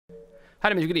Hi,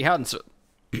 Howdens,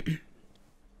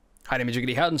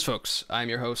 folks. I'm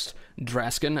your host,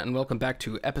 Draskan, and welcome back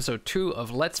to episode 2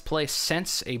 of Let's Play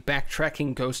Sense, a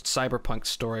backtracking ghost cyberpunk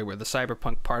story where the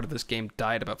cyberpunk part of this game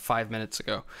died about 5 minutes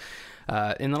ago.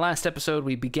 In the last episode,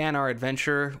 we began our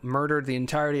adventure, murdered the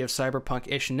entirety of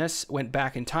cyberpunk-ishness, went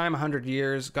back in time 100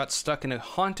 years, got stuck in a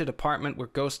haunted apartment where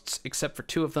ghosts, except for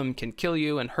 2 of them, can kill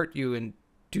you and hurt you and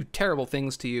do terrible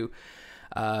things to you.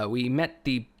 We met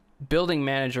the building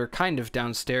manager kind of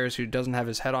downstairs who doesn't have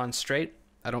his head on straight.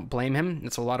 I don't blame him.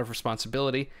 It's a lot of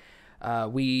responsibility.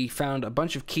 We found a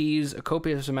bunch of keys, a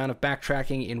copious amount of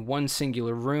backtracking in one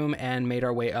singular room, and made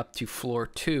our way up to floor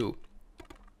 2.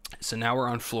 So now we're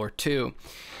on floor 2.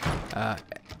 I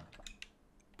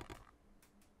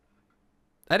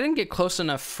didn't get close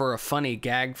enough for a funny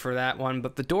gag for that one,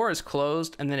 but the door is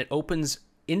closed and then it opens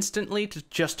instantly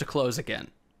just to close again.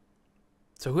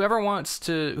 So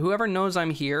whoever knows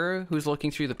I'm here, who's looking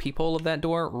through the peephole of that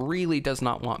door, really does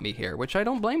not want me here, which I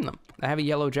don't blame them. I have a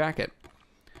yellow jacket.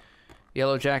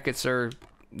 Yellow jackets are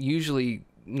usually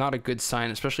not a good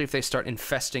sign, especially if they start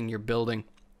infesting your building.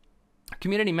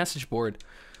 Community message board.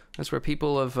 That's where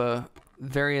people of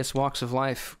various walks of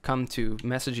life come to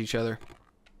message each other.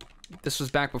 This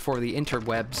was back before the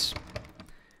interwebs.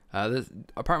 The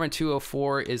apartment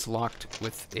 204 is locked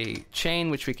with a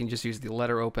chain, which we can just use the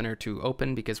letter opener to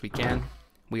open because we can.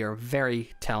 We are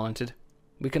very talented.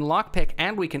 We can lockpick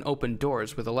and we can open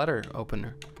doors with a letter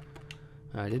opener.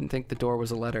 I didn't think the door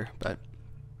was a letter, but...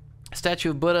 A statue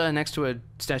of Buddha next to a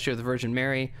statue of the Virgin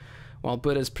Mary. While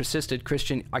Buddha's persisted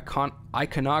Christian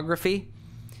iconography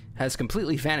has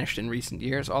completely vanished in recent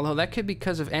years, although that could be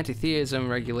because of anti-theism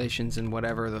regulations and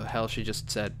whatever the hell she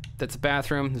just said. That's a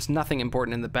bathroom. There's nothing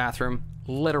important in the bathroom.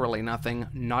 Literally nothing.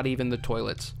 Not even the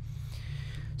toilets.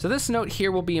 So this note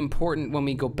here will be important when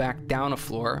we go back down a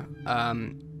floor.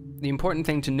 The important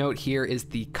thing to note here is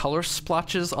the color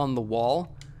splotches on the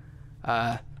wall,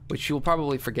 which you'll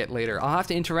probably forget later. I'll have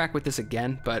to interact with this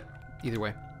again, but either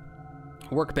way.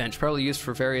 Workbench, probably used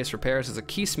for various repairs, is a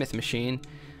keysmith machine.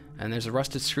 And there's a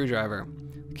rusted screwdriver.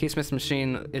 The keysmith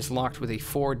machine is locked with a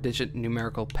 4-digit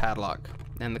numerical padlock.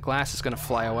 And the glass is going to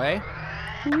fly away.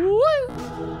 Woo!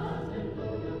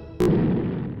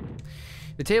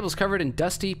 The table's covered in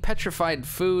dusty, petrified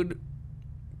food.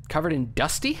 Covered in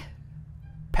dusty?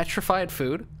 Petrified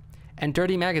food. And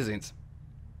dirty magazines.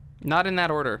 Not in that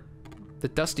order. The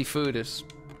dusty food is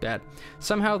bad.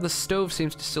 Somehow the stove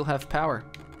seems to still have power.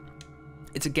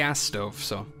 It's a gas stove,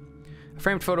 so... A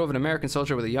framed photo of an American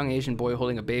soldier with a young Asian boy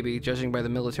holding a baby. Judging by the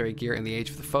military gear and the age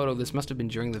of the photo, this must have been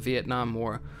during the Vietnam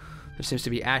War. There seems to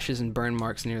be ashes and burn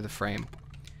marks near the frame.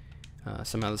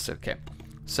 Somehow this... Okay.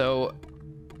 So,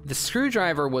 the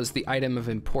screwdriver was the item of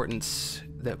importance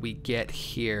that we get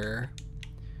here.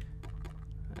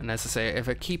 And as I say, if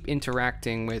I keep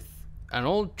interacting with an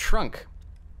old trunk,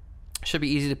 should be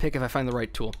easy to pick if I find the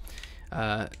right tool.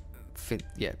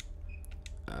 Yeah.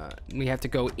 We have to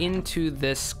go into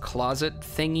this closet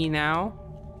thingy now,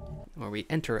 where we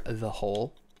enter the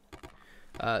hole.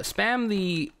 Spam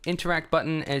the interact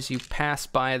button as you pass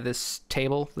by this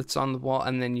table that's on the wall,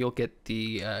 and then you'll get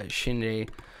the Shinde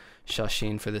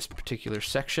Shashin for this particular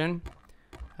section.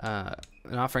 An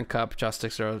offering cup,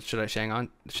 chopsticks, or should I hang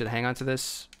on to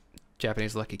this?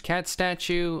 Japanese lucky cat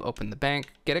statue, open the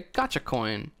bank, get a gotcha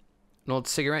coin. An old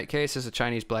cigarette case has a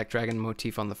Chinese black dragon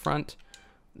motif on the front.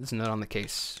 There's a note on the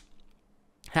case.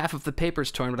 Half of the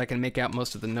paper's torn, but I can make out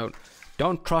most of the note.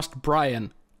 Don't trust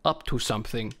Brian. Up to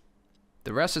something.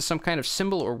 The rest is some kind of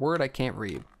symbol or word I can't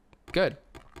read. Good.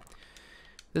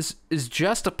 This is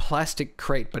just a plastic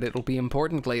crate, but it'll be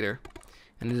important later.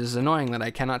 And it is annoying that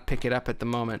I cannot pick it up at the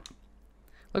moment.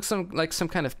 Looks like some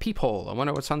kind of peephole. I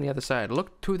wonder what's on the other side.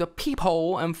 Look to the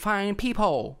peephole and find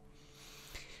peephole.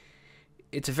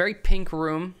 It's a very pink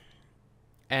room.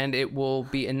 And it will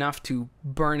be enough to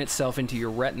burn itself into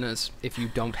your retinas if you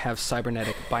don't have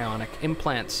cybernetic bionic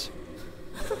implants.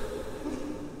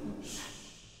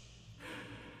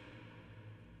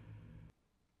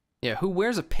 Yeah, who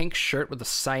wears a pink shirt with a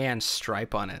cyan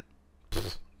stripe on it?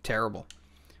 Pfft, terrible.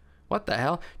 What the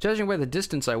hell? Judging by the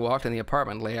distance I walked in the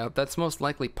apartment layout, that's most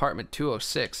likely apartment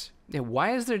 206. Yeah,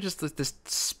 why is there just this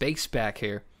space back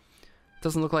here?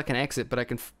 Doesn't look like an exit, but I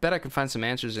bet I can find some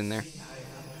answers in there.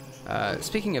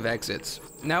 Speaking of exits,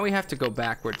 now we have to go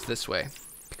backwards this way,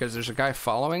 because there's a guy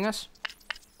following us.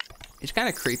 He's kind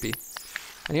of creepy.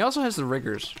 And he also has the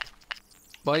riggers.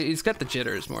 Well, he's got the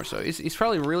jitters more so. He's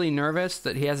probably really nervous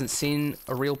that he hasn't seen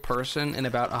a real person in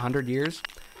about 100 years.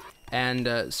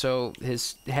 And so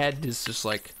his head is just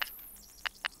like...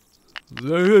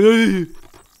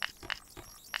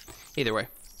 Either way.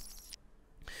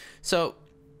 So,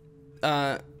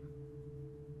 as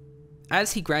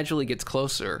he gradually gets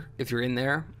closer, if you're in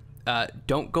there,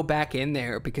 don't go back in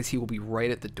there because he will be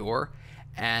right at the door,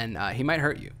 and he might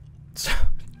hurt you. So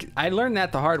I learned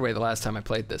that the hard way the last time I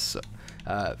played this, so,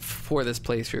 for this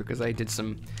playthrough, because I did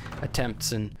some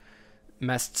attempts and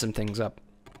messed some things up.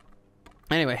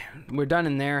 Anyway, we're done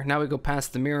in there. Now we go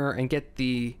past the mirror and get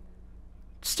the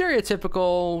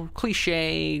stereotypical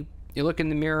cliche. You look in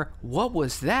the mirror. What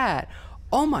was that?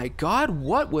 Oh my God,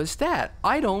 what was that?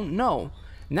 I don't know.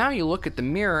 Now you look at the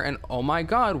mirror and oh my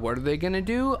God, what are they gonna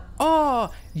do?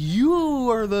 Oh, you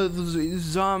are the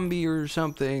zombie or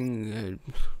something.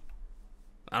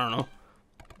 I don't know.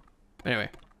 Anyway,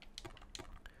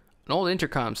 an old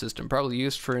intercom system, probably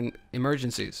used for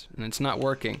emergencies, and it's not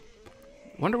working.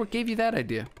 Wonder what gave you that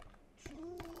idea.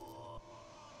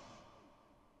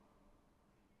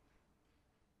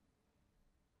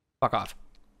 Fuck off.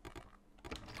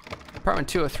 Apartment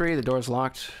 203, the door's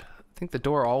locked. I think the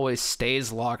door always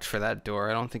stays locked for that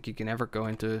door. I don't think you can ever go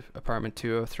into apartment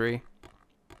 203.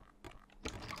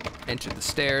 Enter the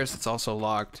stairs, it's also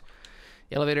locked.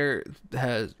 The elevator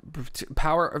has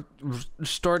power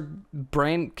restored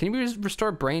brain. Can you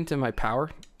restore brain to my power?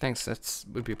 Thanks, that's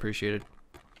would be appreciated.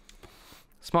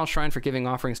 Small shrine for giving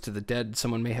offerings to the dead.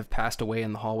 Someone may have passed away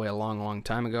in the hallway a long, long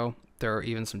time ago. There are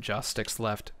even some joss sticks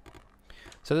left.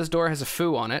 So this door has a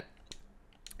foo on it.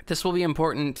 This will be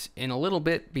important in a little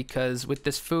bit because with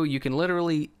this foo, you can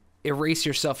literally erase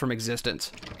yourself from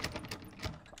existence.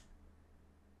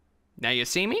 Now you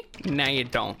see me? Now you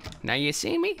don't. Now you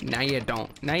see me? Now you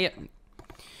don't. Now you...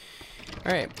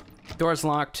 Alright. Door's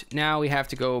locked. Now we have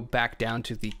to go back down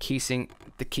to the keysing...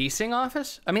 The keysing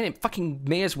office? I mean, it fucking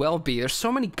may as well be. There's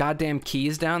so many goddamn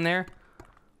keys down there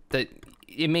that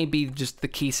it may be just the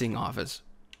keysing office.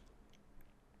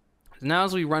 Now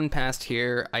as we run past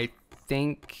here, I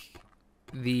think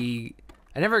the...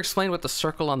 I never explained what the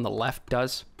circle on the left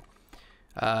does.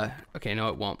 Okay, no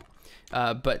it won't.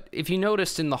 But if you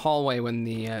noticed in the hallway when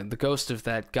the ghost of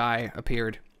that guy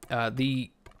appeared,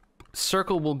 the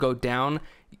circle will go down.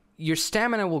 Your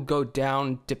stamina will go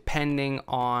down depending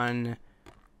on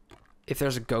if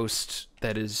there's a ghost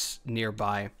that is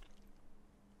nearby.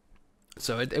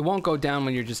 So it won't go down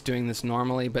when you're just doing this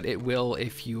normally, but it will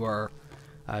if you are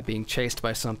being chased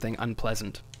by something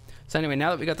unpleasant. So anyway, now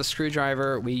that we got the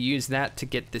screwdriver, we use that to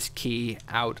get this key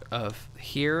out of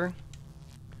here.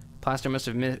 Plaster must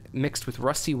have mixed with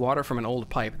rusty water from an old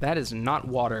pipe. That is not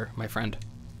water, my friend.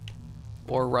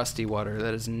 Or rusty water.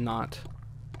 That is not.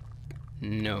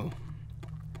 No.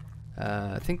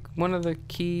 I think one of the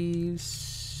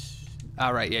keys...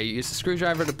 Alright, yeah, you use the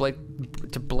screwdriver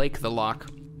to break the lock.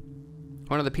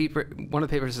 One of the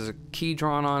papers has a key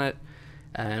drawn on it.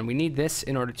 And we need this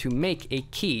in order to make a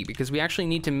key, because we actually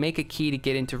need to make a key to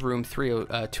get into room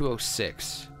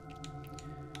 206.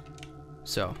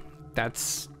 So,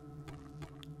 that's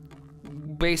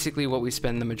basically what we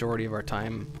spend the majority of our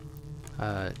time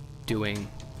doing.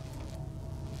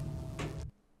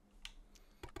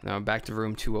 Now back to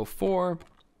room 204.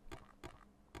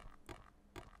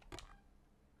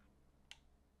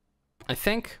 I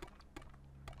think.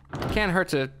 Can't hurt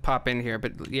to pop in here,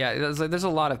 but yeah, there's a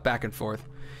lot of back and forth.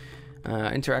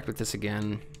 Interact with this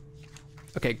again.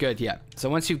 Okay, good, yeah. So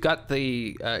once you've got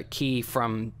the key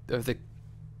from the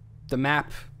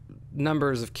map,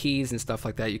 numbers of keys and stuff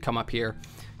like that, you come up here,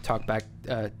 talk back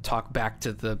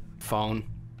to the phone,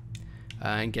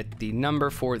 and get the number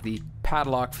for the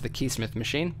padlock for the keysmith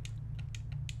machine,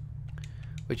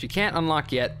 which you can't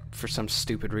unlock yet for some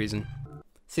stupid reason.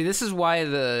 See, this is why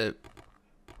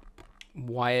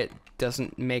it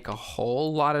doesn't make a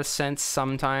whole lot of sense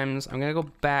sometimes. I'm gonna go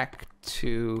back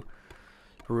to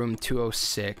room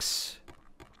 206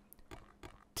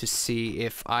 to see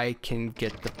if I can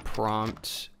get the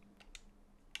prompt.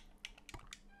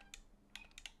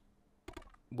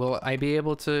 Will I be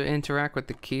able to interact with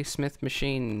the keysmith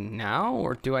machine now,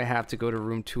 or do I have to go to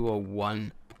room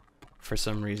 201 for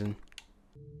some reason?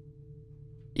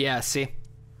 Yeah, see?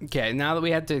 Okay, now that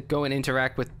we had to go and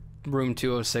interact with room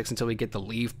 206 until we get the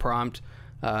leave prompt,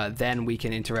 then we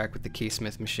can interact with the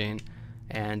keysmith machine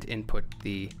and input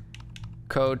the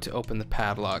code to open the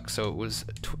padlock. So it was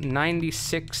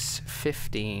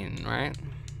 9615, right?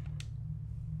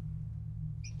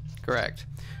 Correct.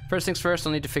 First things first,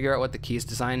 I'll need to figure out what the key's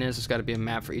design is. There's got to be a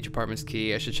map for each apartment's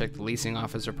key. I should check the leasing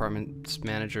office, or apartment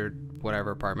manager,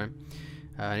 whatever apartment.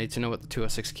 I need to know what the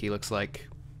 206 key looks like.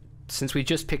 Since we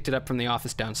just picked it up from the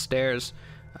office downstairs,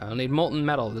 I'll need molten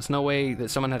metal. There's no way that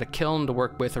someone had a kiln to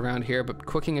work with around here, but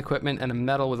cooking equipment and a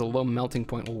metal with a low melting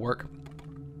point will work.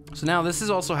 So now this is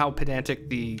also how pedantic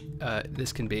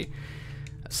this can be.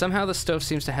 Somehow the stove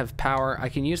seems to have power. I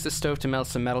can use the stove to melt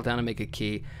some metal down and make a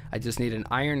key. I just need an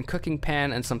iron cooking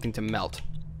pan and something to melt.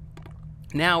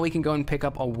 Now we can go and pick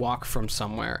up a wok from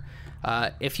somewhere.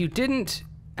 If you didn't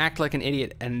act like an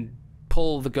idiot and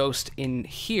pull the ghost in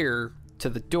here to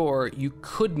the door, you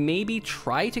could maybe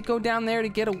try to go down there to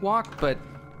get a wok, but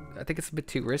I think it's a bit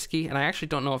too risky, and I actually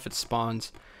don't know if it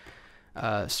spawns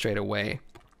straight away.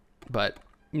 But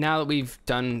now that we've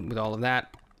done with all of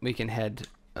that, we can head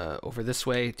over this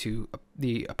way to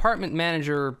the apartment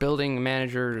manager, building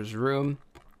manager's room,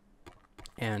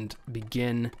 and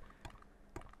begin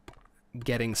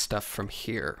getting stuff from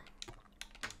here.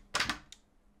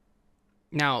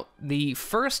 Now, the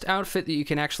first outfit that you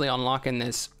can actually unlock in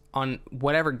this, on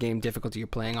whatever game difficulty you're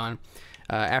playing on,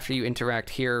 after you interact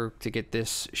here to get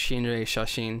this Shinrei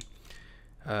Shashin,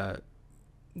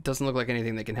 doesn't look like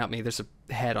anything that can help me. There's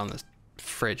a head on the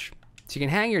fridge. So you can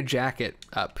hang your jacket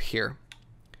up here.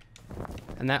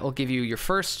 And that will give you your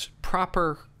first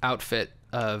proper outfit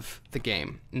of the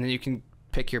game. And then you can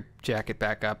pick your jacket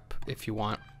back up if you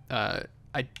want.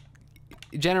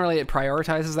 Generally, it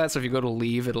prioritizes that, so if you go to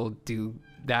leave, it'll do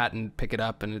that and pick it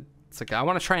up, and it's like, I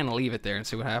want to try and leave it there and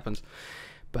see what happens.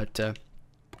 But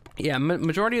yeah,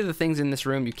 majority of the things in this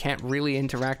room you can't really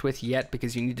interact with yet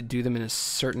because you need to do them in a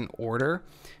certain order.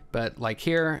 But like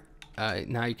here,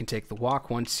 now you can take the wok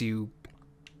once you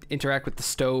interact with the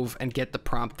stove and get the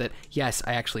prompt that, yes,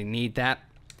 I actually need that.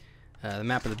 The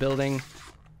map of the building.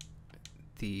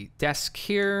 The desk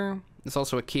here. There's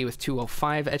also a key with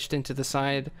 205 etched into the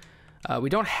side. We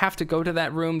don't have to go to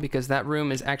that room because that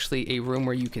room is actually a room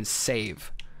where you can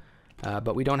save.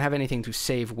 But we don't have anything to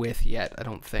save with yet, I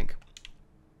don't think.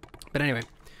 But anyway,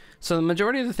 so the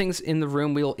majority of the things in the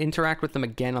room, we'll interact with them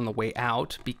again on the way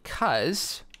out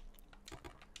because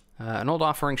an old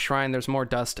offering shrine, there's more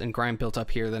dust and grime built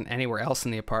up here than anywhere else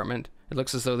in the apartment. It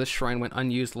looks as though this shrine went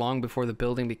unused long before the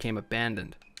building became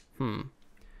abandoned.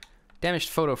 Damaged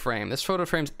photo frame. This photo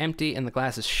frame's empty and the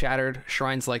glass is shattered.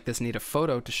 Shrines like this need a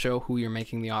photo to show who you're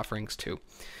making the offerings to.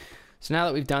 So now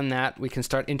that we've done that, we can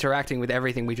start interacting with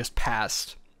everything we just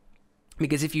passed.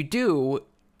 Because if you do,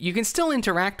 you can still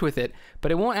interact with it,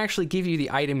 but it won't actually give you the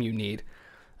item you need.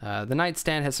 The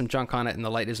nightstand has some junk on it and the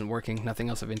light isn't working. Nothing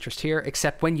else of interest here,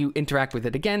 except when you interact with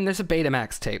it again, there's a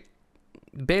Betamax tape.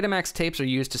 Betamax tapes are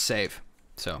used to save.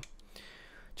 So,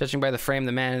 judging by the frame,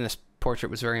 the man in this portrait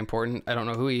was very important. I don't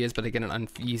know who he is, but I get an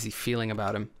uneasy feeling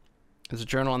about him. There's a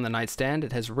journal on the nightstand.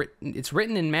 It's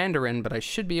written in Mandarin, but I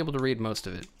should be able to read most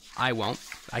of it. I won't.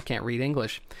 I can't read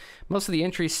English. Most of the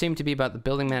entries seem to be about the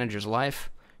building manager's life.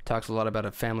 Talks a lot about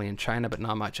a family in China, but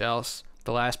not much else.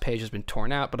 The last page has been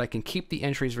torn out, but I can keep the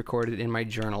entries recorded in my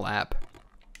journal app.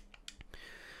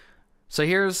 So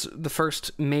here's the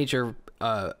first major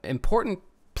important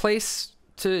place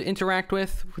to interact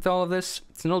with all of this.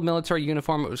 It's an old military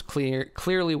uniform. It was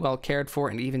clearly well cared for,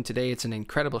 and even today it's in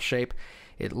incredible shape.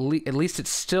 At least it's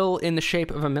still in the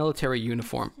shape of a military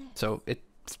uniform, so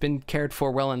it's been cared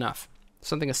for well enough.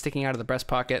 Something is sticking out of the breast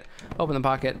pocket. Open the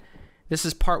pocket. This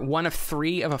is part 1 of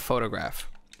 3 of a photograph.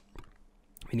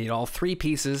 We need all 3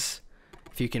 pieces,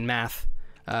 if you can math.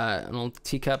 An old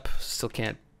teacup, still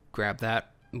can't grab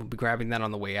that. We'll be grabbing that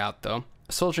on the way out, though.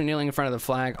 A soldier kneeling in front of the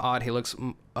flag, odd. He looks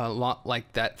a lot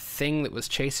like that thing that was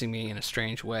chasing me in a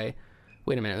strange way.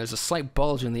 Wait a minute, there's a slight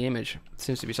bulge in the image.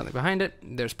 Seems to be something behind it.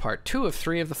 There's part 2 of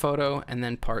 3 of the photo, and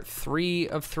then part 3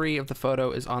 of 3 of the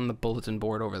photo is on the bulletin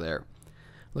board over there.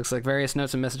 Looks like various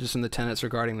notes and messages from the tenants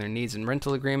regarding their needs and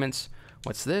rental agreements.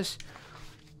 What's this?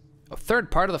 A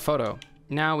third part of the photo.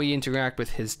 Now we interact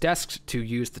with his desk to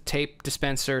use the tape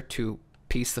dispenser to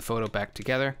piece the photo back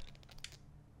together.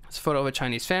 It's a photo of a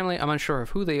Chinese family. I'm unsure of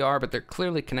who they are, but they're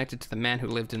clearly connected to the man who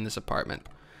lived in this apartment.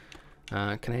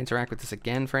 Can I interact with this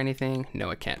again for anything? No,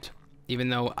 I can't. Even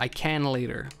though I can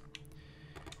later.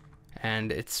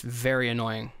 And it's very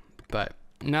annoying. But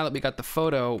now that we got the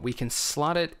photo, we can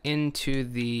slot it into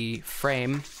the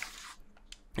frame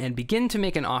and begin to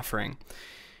make an offering.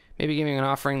 Maybe giving an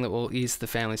offering that will ease the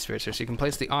family spirits here. So you can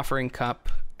place the offering cup,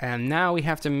 and now we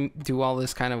have to do all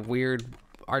this kind of weird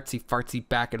artsy-fartsy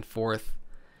back and forth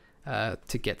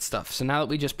to get stuff. So now that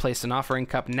we just placed an offering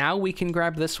cup, now we can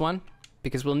grab this one,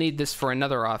 because we'll need this for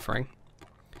another offering.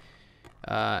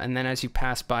 And then as you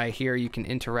pass by here, you can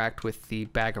interact with the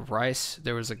bag of rice.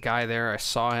 There was a guy there, I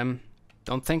saw him.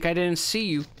 Don't think I didn't see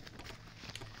you.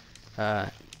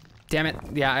 Damn it.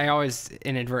 Yeah, I always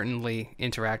inadvertently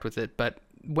interact with it, but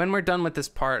when we're done with this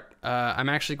part, I'm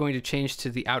actually going to change to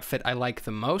the outfit I like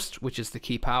the most, which is the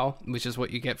key pow, which is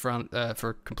what you get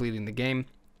for completing the game,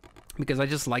 because I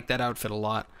just like that outfit a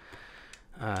lot.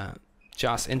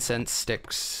 Joss incense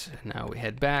sticks. Now we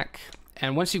head back.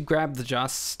 And once you grab the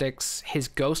joss sticks, his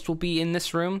ghost will be in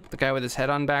this room, the guy with his head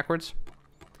on backwards,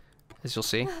 as you'll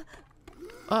see.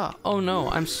 Oh no,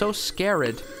 I'm so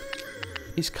scared.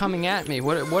 He's coming at me.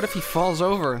 What if he falls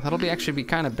over? That'll actually be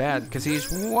kind of bad, because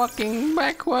he's walking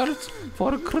backwards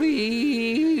for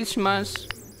Christmas.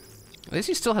 At least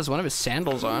he still has one of his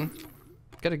sandals on.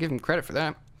 Gotta give him credit for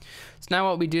that. So now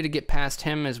what we do to get past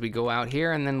him is we go out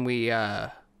here, and then we,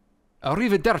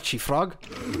 Arrivederci, frog.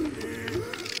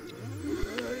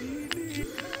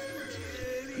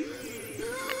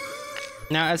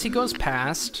 Now, as he goes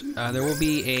past, there will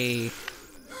be a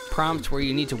prompt where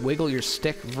you need to wiggle your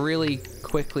stick really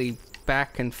quickly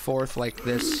back and forth like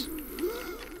this.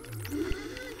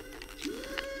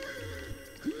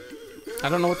 I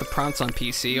don't know what the prompts on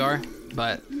PC are,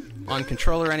 but on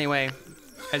controller anyway,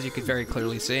 as you could very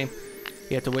clearly see,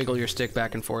 you have to wiggle your stick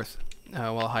back and forth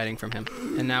while hiding from him.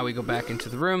 And now we go back into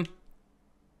the room,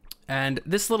 and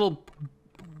this little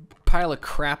pile of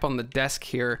crap on the desk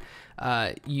here,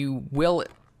 you will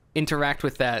interact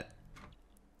with that,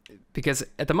 because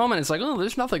at the moment it's like, oh,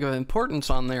 there's nothing of importance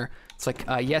on there. It's like,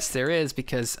 yes, there is,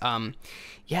 because,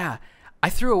 yeah, I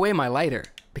threw away my lighter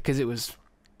because it was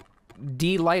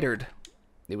de-lightered.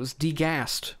 It was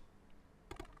degassed.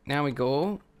 Now we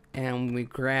go and we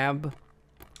grab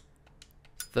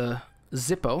the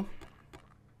Zippo,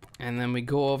 and then we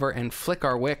go over and flick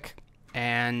our wick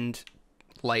and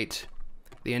light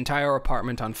the entire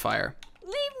apartment on fire.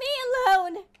 Leave me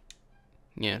alone!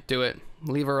 Yeah, do it.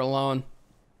 Leave her alone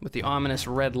with the ominous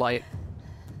red light.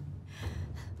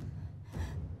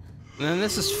 And then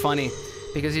this is funny,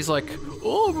 because he's like,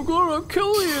 oh, we're gonna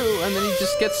kill you! And then he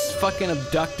just gets fucking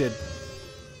abducted.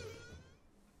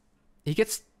 He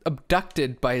gets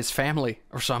abducted by his family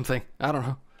or something. I don't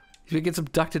know. If he gets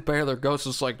abducted by other ghosts,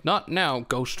 it's like, not now,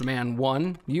 Ghost Man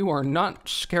 1. You are not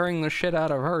scaring the shit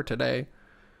out of her today.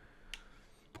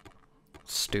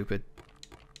 Stupid.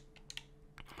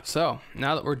 So,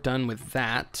 now that we're done with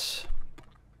that,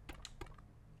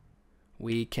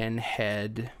 we can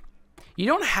head... You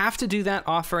don't have to do that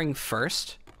offering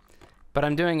first, but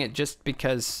I'm doing it just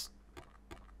because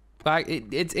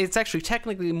it's actually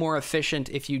technically more efficient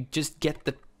if you just get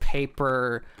the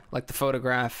paper, like the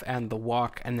photograph and the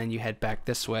walk, and then you head back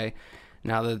this way.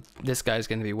 Now that this guy's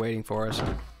going to be waiting for us.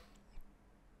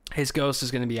 His ghost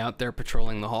is going to be out there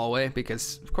patrolling the hallway,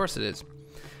 because of course it is.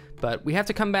 But we have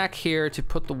to come back here to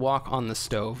put the walk on the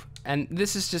stove. And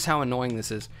this is just how annoying this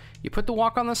is. You put the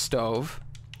walk on the stove,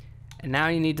 and now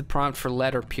you need the prompt for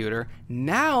lead or pewter.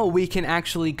 Now we can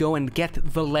actually go and get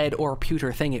the lead or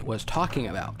pewter thing it was talking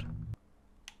about.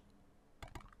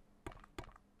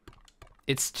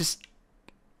 It's just...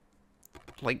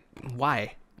 like,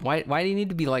 why? Why do you need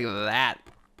to be like that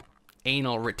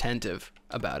anal retentive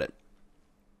about it?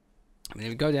 I mean,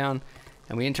 we go down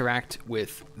and we interact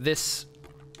with this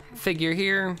figure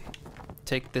here,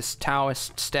 take this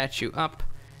Taoist statue up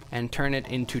and turn it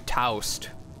into Taoist.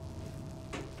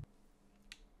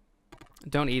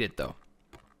 Don't eat it though.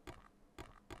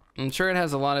 I'm sure it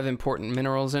has a lot of important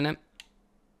minerals in it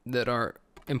that are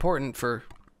important for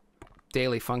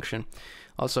daily function.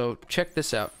 Also, check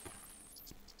this out.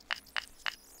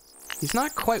 He's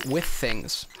not quite with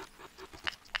things.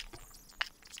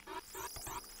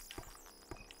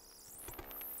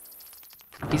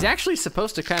 He's actually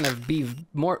supposed to kind of be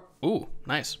more... Ooh,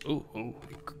 nice. Ooh,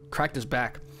 he cracked his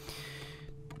back.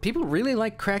 People really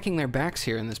like cracking their backs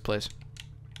here in this place.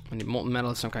 We need molten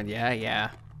metal of some kind.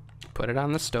 Yeah. Put it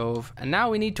on the stove. And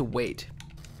now we need to wait.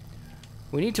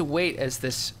 We need to wait as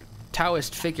this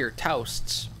Taoist figure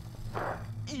toasts.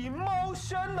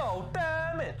 Emotional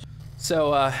damage.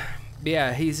 So,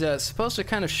 yeah, he's supposed to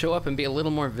kind of show up and be a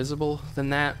little more visible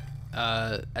than that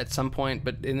at some point,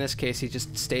 but in this case, he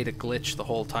just stayed a glitch the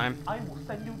whole time. I will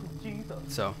send you to Jesus.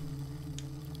 So,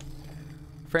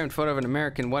 framed photo of an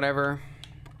American, whatever.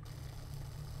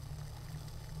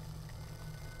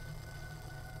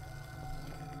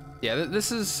 Yeah,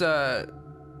 this is,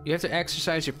 you have to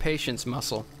exercise your patience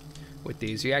muscle with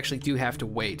these. You actually do have to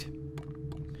wait.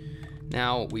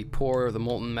 Now we pour the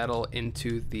molten metal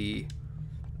into the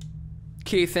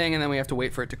key thing, and then we have to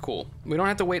wait for it to cool. We don't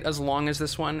have to wait as long as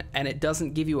this one, and it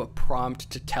doesn't give you a prompt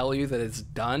to tell you that it's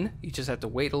done. You just have to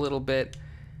wait a little bit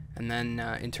and then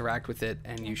interact with it,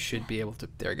 and you should be able to...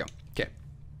 There we go. Okay.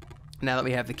 Now that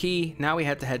we have the key, now we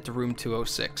have to head to room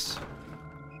 206.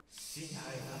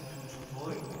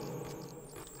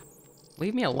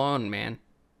 Leave me alone, man.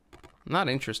 I'm not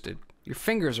interested. Your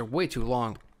fingers are way too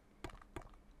long.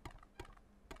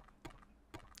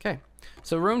 Okay,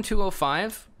 so room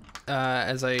 205,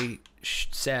 as I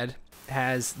said,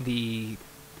 has the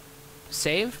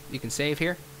save. You can save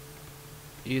here.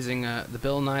 using the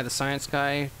Bill Nye the Science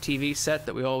Guy TV set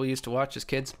that we all used to watch as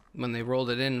kids. When they rolled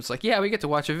it in, it's like, yeah, we get to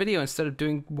watch a video instead of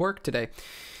doing work today.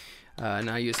 And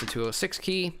I use the 206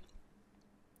 key.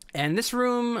 And this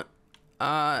room,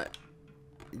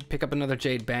 pick up another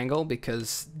jade bangle,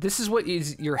 because this is what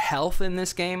is your health in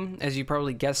this game, as you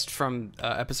probably guessed from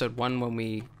episode 1 when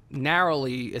we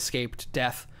narrowly escaped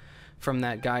death from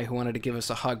that guy who wanted to give us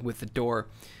a hug with the door,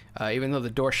 even though the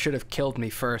door should have killed me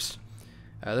first.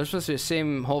 There's supposed to be the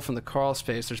same hole from the crawl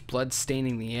space. There's blood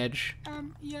staining the edge.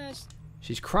 Yes.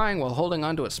 She's crying while holding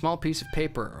onto a small piece of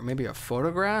paper, or maybe a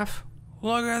photograph?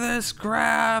 Look at this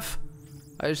graph!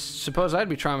 I suppose I'd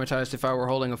be traumatized if I were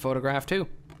holding a photograph too.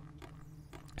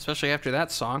 Especially after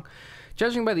that song.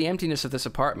 Judging by the emptiness of this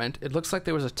apartment, it looks like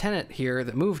there was a tenant here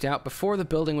that moved out before the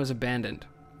building was abandoned.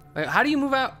 Like, how do you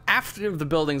move out after the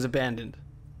building's abandoned?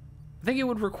 I think it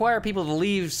would require people to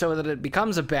leave so that it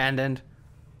becomes abandoned.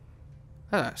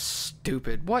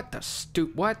 Stupid. What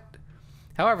the what?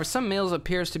 However, some mail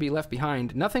appears to be left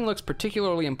behind. Nothing looks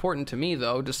particularly important to me,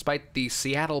 though, despite the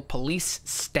Seattle police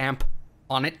stamp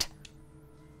on it.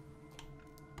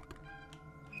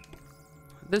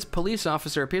 This police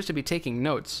officer appears to be taking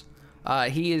notes.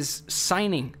 He is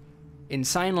signing in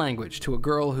sign language to a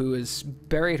girl who has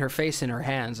buried her face in her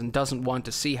hands and doesn't want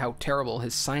to see how terrible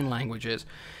his sign language is.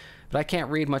 But I can't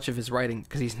read much of his writing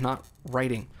because he's not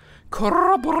writing.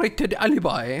 Corroborated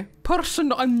alibi.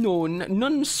 Person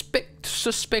unknown.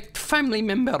 Suspect family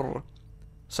member.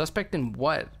 Suspect in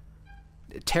what?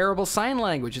 Terrible sign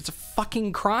language. It's a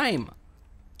fucking crime.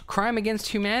 A crime against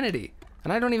humanity.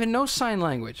 And I don't even know sign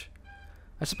language.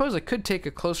 I suppose I could take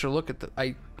a closer look at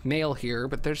the mail here,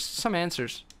 but there's some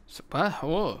answers.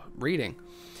 Reading.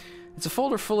 It's a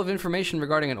folder full of information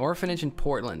regarding an orphanage in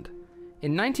Portland.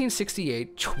 In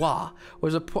 1968, Chua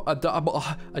was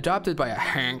adopted by a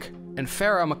Hank and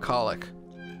Farrah McCulloch.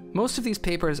 Most of these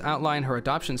papers outline her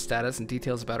adoption status and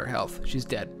details about her health. She's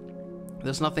dead.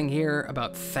 There's nothing here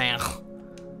about Thang.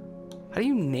 How do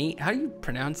you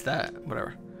pronounce that?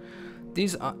 Whatever.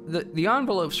 These the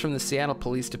envelopes from the Seattle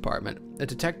Police Department. A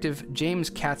detective, James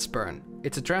Katzburn.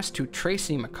 It's addressed to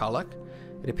Tracy McCulloch.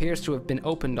 It appears to have been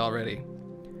opened already.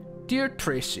 Dear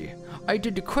Tracy, I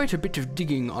did quite a bit of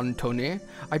digging on Tony.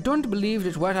 I don't believe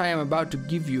that what I am about to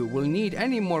give you will need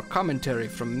any more commentary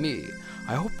from me.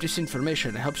 I hope this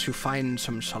information helps you find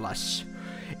some solace.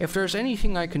 If there's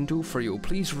anything I can do for you,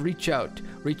 please reach out.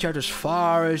 Reach out as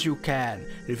far as you can.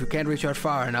 If you can't reach out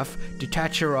far enough,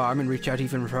 detach your arm and reach out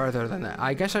even further than that.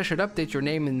 I guess I should update your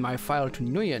name in my file to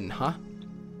Nguyen, huh?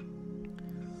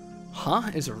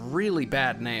 Huh is a really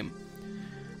bad name.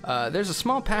 There's a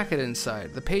small packet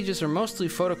inside. The pages are mostly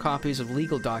photocopies of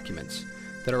legal documents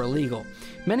that are illegal.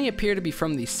 Many appear to be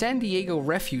from the San Diego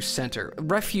Refuge Center.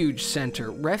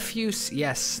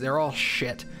 Yes, they're all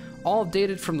shit. All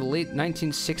dated from the late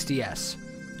 1960s.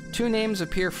 Two names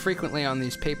appear frequently on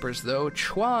these papers, though.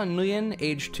 Chua Nguyen,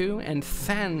 age 2, and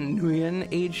Than Nguyen,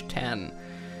 age 10.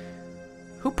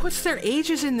 Who puts their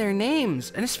ages in their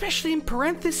names, and especially in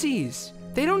parentheses?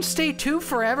 They don't stay 2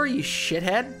 forever, you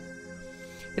shithead.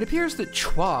 It appears that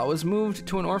Chua was moved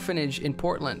to an orphanage in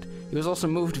Portland. He was also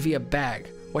moved via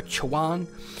bag. What, Chuan?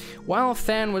 While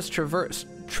Than was traversed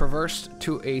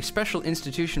to a special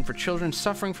institution for children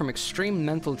suffering from extreme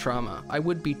mental trauma. I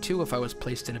would be too if I was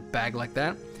placed in a bag like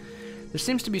that. There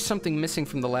seems to be something missing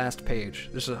from the last page.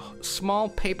 There's a small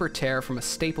paper tear from a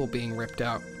staple being ripped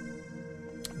out.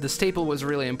 The staple was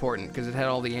really important because it had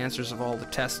all the answers of all the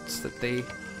tests that they...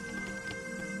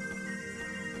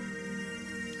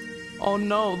 Oh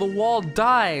no, the wall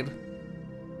died!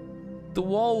 The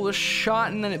wall was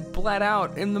shot and then it bled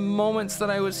out in the moments that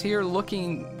I was here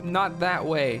looking not that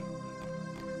way.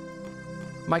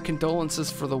 My condolences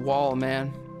for the wall,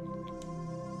 man.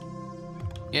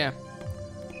 Yeah.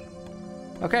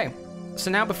 Okay, so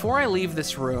now before I leave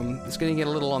this room, it's gonna get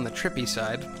a little on the trippy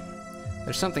side.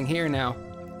 There's something here now.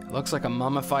 It looks like a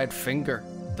mummified finger.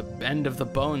 The end of the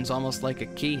bone's almost like a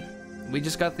key. We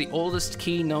just got the oldest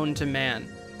key known to man.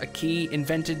 A key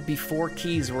invented before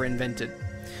keys were invented.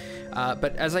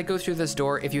 But as I go through this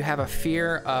door, if you have a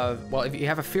fear of, well, if you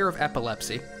have a fear of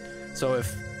epilepsy, so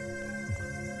if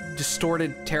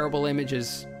distorted, terrible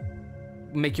images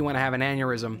make you want to have an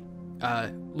aneurysm,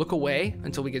 look away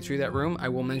until we get through that room. I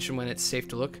will mention when it's safe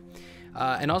to look.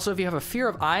 And also, if you have a fear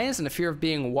of eyes and a fear of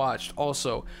being watched,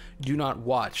 also do not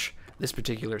watch this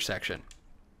particular section.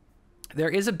 There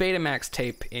is a Betamax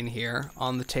tape in here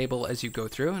on the table as you go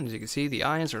through, and as you can see, the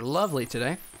eyes are lovely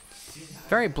today.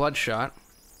 Very bloodshot.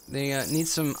 They need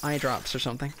some eye drops or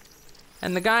something.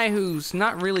 And the guy who's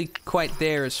not really quite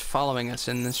there is following us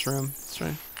in this room. That's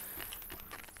right.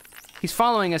 He's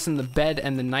following us, and the bed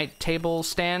and the night table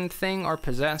stand thing are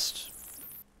possessed.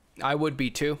 I would be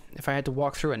too, if I had to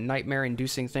walk through a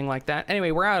nightmare-inducing thing like that.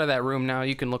 Anyway, we're out of that room now.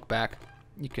 You can look back.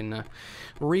 You can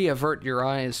re-avert your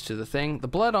eyes to the thing. The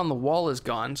blood on the wall is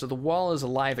gone, so the wall is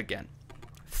alive again.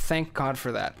 Thank God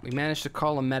for that. We managed to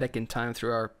call a medic in time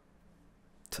through our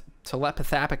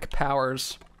telepathic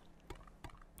powers,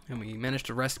 and we managed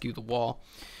to rescue the wall.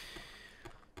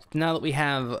 Now that we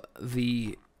have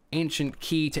the ancient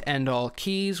key to end all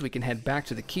keys, we can head back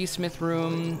to the keysmith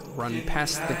room, run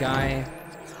past the guy.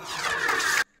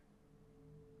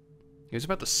 He was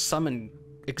about to summon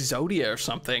Exodia or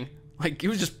something. Like, he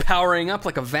was just powering up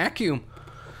like a vacuum.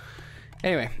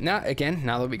 Anyway, now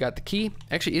that we got the key.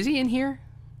 Actually, is he in here?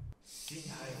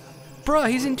 Bruh,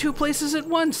 he's in 2 places at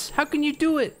once. How can you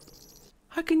do it?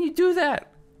 How can you do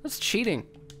that? That's cheating.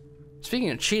 Speaking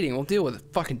of cheating, we'll deal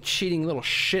with fucking cheating little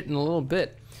shit in a little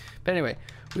bit. But anyway,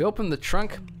 we open the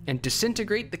trunk and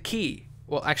disintegrate the key.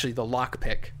 Well, actually, the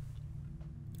lockpick.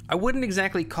 I wouldn't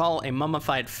exactly call a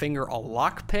mummified finger a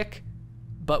lockpick,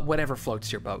 but whatever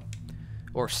floats your boat.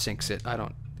 Or sinks it, I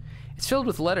don't. It's filled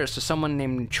with letters to someone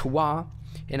named Chua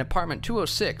in apartment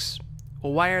 206.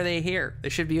 Well, why are they here? They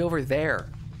should be over there.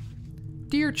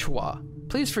 Dear Chua,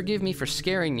 please forgive me for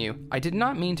scaring you. I did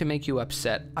not mean to make you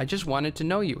upset. I just wanted to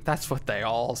know you. That's what they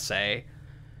all say.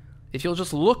 If you'll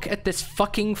just look at this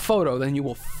fucking photo, then you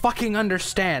will fucking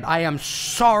understand. I am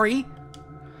sorry.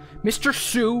 Mr.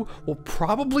 Sue will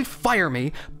probably fire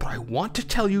me, but I want to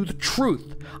tell you the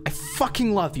truth. I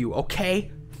fucking love you,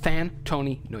 okay? Fan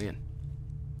Tony Nguyen.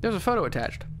 There's a photo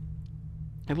attached.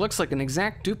 It looks like an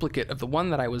exact duplicate of the one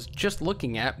that I was just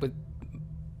looking at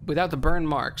without the burn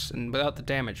marks and without the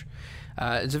damage.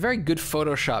 It's a very good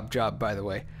Photoshop job, by the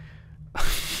way.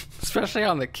 Especially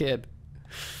on the kid.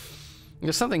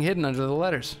 There's something hidden under the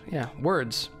letters. Yeah,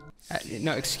 words.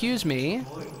 No, excuse me.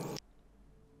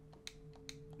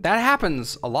 That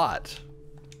happens a lot.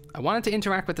 I wanted to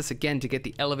interact with this again to get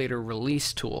the elevator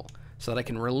release tool so that I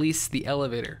can release the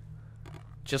elevator.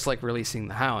 Just like releasing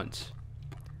the hounds.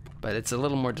 But it's a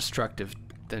little more destructive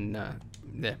than,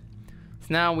 yeah. So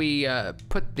now we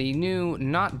put the new,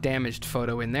 not damaged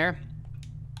photo in there.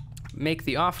 Make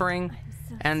the offering,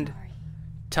 and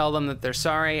tell them that they're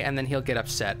sorry, and then he'll get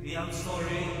upset. Yeah, I'm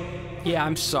sorry. Yeah,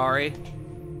 I'm sorry.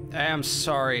 I am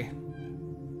sorry.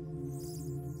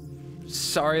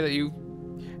 Sorry that you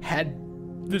had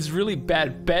this really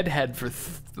bad bedhead for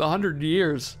 100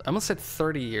 years. I almost said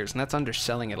 30 years, and that's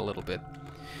underselling it a little bit.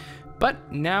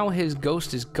 But now his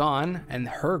ghost is gone, and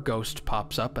her ghost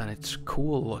pops up, and it's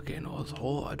cool looking.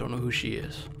 Oh, I don't know who she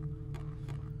is.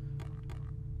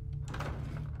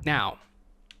 Now,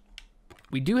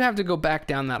 we do have to go back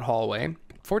down that hallway.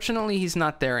 Fortunately, he's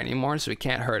not there anymore, so he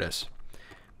can't hurt us.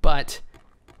 But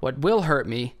what will hurt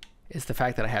me is the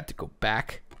fact that I have to go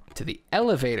back to the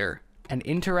elevator and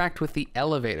interact with the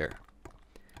elevator.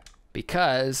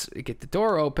 Because we get the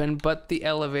door open, but the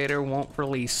elevator won't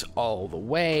release all the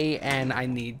way, and I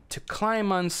need to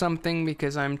climb on something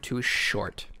because I'm too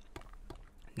short.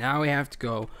 Now we have to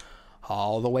go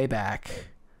all the way back.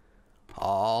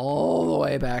 All the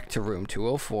way back to room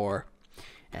 204.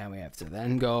 And we have to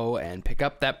then go and pick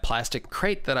up that plastic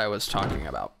crate that I was talking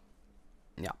about.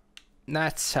 Yeah,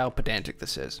 that's how pedantic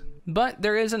this is. But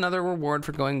there is another reward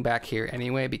for going back here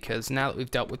anyway, because now that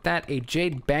we've dealt with that, a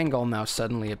jade bangle now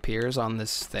suddenly appears on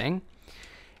this thing.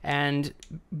 And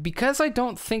because I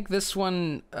don't think this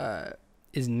one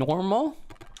is normal,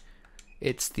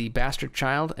 it's the bastard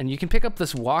child, and you can pick up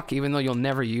this walk even though you'll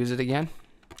never use it again.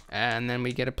 And then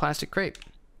we get a plastic crate.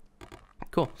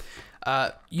 Cool.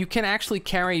 You can actually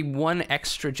carry one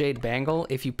extra jade bangle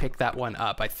if you pick that one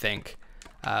up, I think.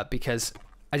 Because,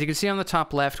 as you can see on the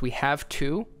top left, we have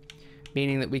 2.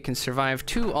 Meaning that we can survive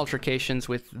 2 altercations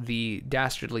with the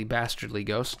dastardly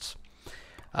ghosts.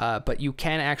 But you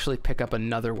can actually pick up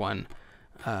another one,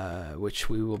 which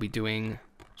we will be doing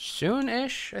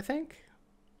soon-ish, I think.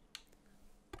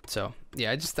 So,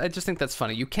 yeah, I just think that's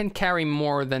funny. You can carry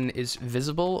more than is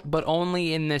visible, but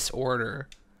only in this order.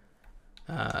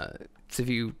 So if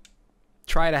you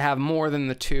try to have more than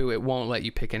the 2, it won't let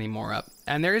you pick any more up.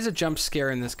 And there is a jump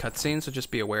scare in this cutscene, so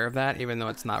just be aware of that, even though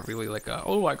it's not really like a,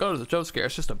 oh my god, it's a jump scare,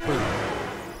 it's just a boo.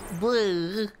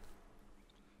 Boo.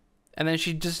 And then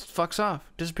she just fucks off,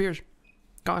 disappears,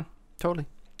 gone, totally.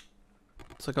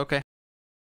 It's like, okay.